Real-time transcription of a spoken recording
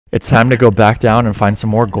It's time to go back down and find some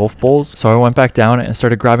more golf balls, so I went back down and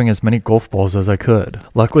started grabbing as many golf balls as I could.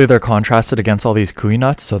 Luckily they're contrasted against all these kui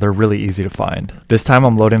nuts, so they're really easy to find. This time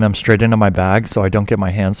I'm loading them straight into my bag so I don't get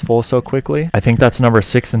my hands full so quickly. I think that's number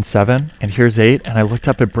 6 and 7, and here's 8, and I looked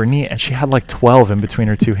up at Brittany and she had like 12 in between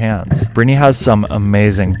her 2 hands. Brittany has some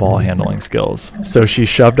amazing ball handling skills. So she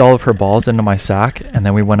shoved all of her balls into my sack, and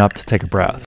then we went up to take a breath.